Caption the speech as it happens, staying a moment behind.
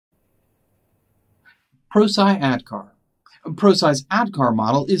Prosci ADKAR. Prosci's ADKAR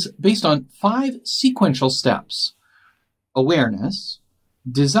model is based on 5 sequential steps: awareness,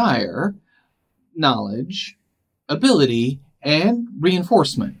 desire, knowledge, ability, and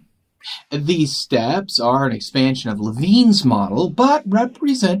reinforcement. These steps are an expansion of Levin's model, but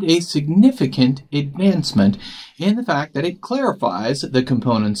represent a significant advancement in the fact that it clarifies the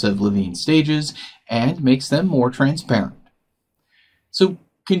components of Levin's stages and makes them more transparent. So,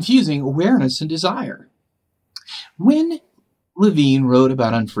 confusing awareness and desire. When Lewin wrote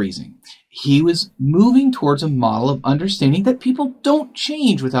about unfreezing, he was moving towards a model of understanding that people don't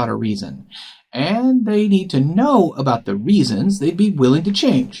change without a reason, and they need to know about the reasons they'd be willing to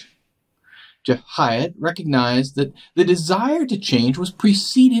change. Hyatt recognized that the desire to change was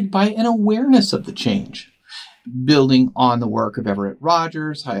preceded by an awareness of the change. Building on the work of Everett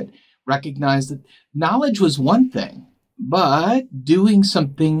Rogers, Hyatt recognized that knowledge was one thing, but doing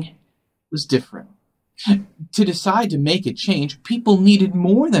something was different. To decide to make a change, people needed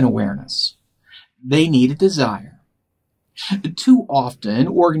more than awareness. They needed desire. Too often,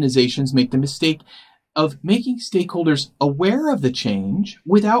 organizations make the mistake of making stakeholders aware of the change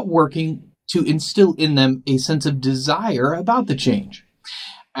without working to instill in them a sense of desire about the change.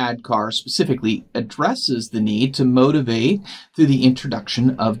 ADKAR specifically addresses the need to motivate through the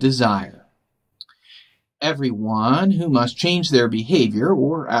introduction of desire. Everyone who must change their behavior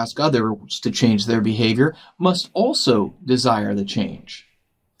or ask others to change their behavior must also desire the change.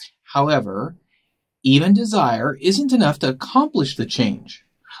 However, even desire isn't enough to accomplish the change.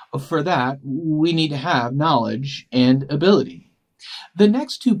 For that, we need to have knowledge and ability. The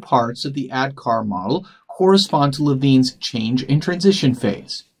next 2 parts of the ADKAR model correspond to Levin's change and transition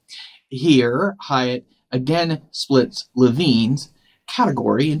phase. Here, Hyatt again splits Levin's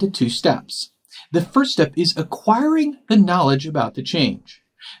category into 2 steps. The first step is acquiring the knowledge about the change.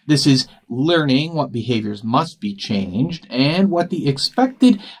 This is learning what behaviors must be changed and what the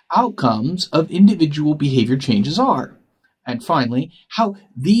expected outcomes of individual behavior changes are. And finally, how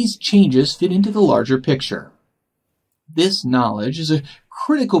these changes fit into the larger picture. This knowledge is a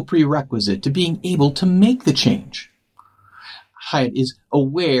critical prerequisite to being able to make the change. Hyatt is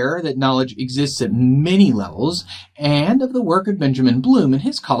aware that knowledge exists at many levels and of the work of Benjamin Bloom and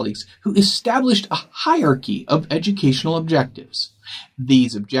his colleagues who established a hierarchy of educational objectives.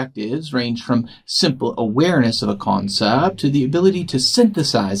 These objectives range from simple awareness of a concept to the ability to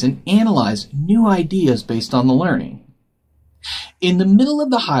synthesize and analyze new ideas based on the learning. In the middle of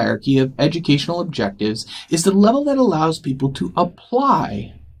the hierarchy of educational objectives is the level that allows people to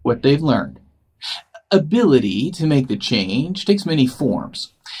apply what they've learned. Ability to make the change takes many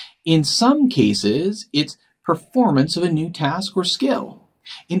forms. In some cases, it's performance of a new task or skill.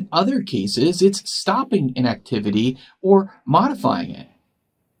 In other cases, it's stopping an activity or modifying it.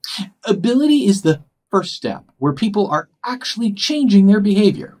 Ability is the first step, where people are actually changing their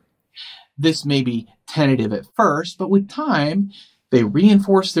behavior. This may be tentative at first, but with time, they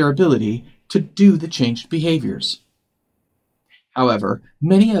reinforce their ability to do the changed behaviors. However,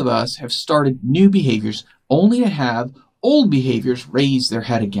 many of us have started new behaviors only to have old behaviors raise their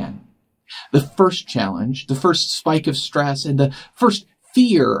head again. The first challenge, the first spike of stress, and the first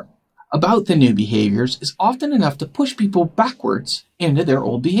fear about the new behaviors is often enough to push people backwards into their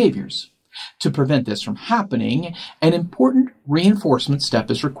old behaviors. To prevent this from happening, an important reinforcement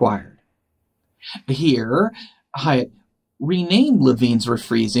step is required. Here, Hyatt renamed Levin's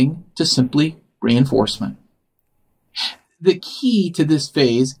refreezing to simply reinforcement. The key to this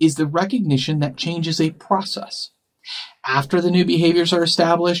phase is the recognition that change is a process. After the new behaviors are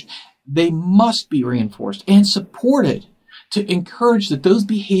established, they must be reinforced and supported to encourage that those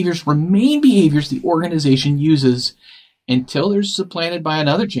behaviors remain behaviors the organization uses until they're supplanted by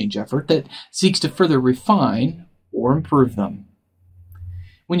another change effort that seeks to further refine or improve them.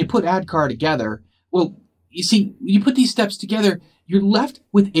 When you put ADKAR together, well, you see, you put these steps together, you're left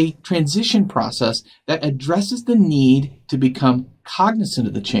with a transition process that addresses the need to become cognizant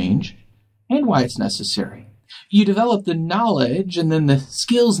of the change and why it's necessary. You develop the knowledge and then the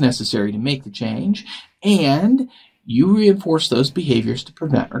skills necessary to make the change, and you reinforce those behaviors to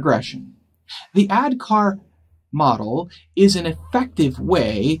prevent regression. The ADKAR model is an effective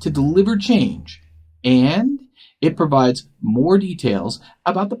way to deliver change, and it provides more details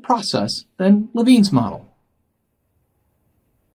about the process than Levin's model.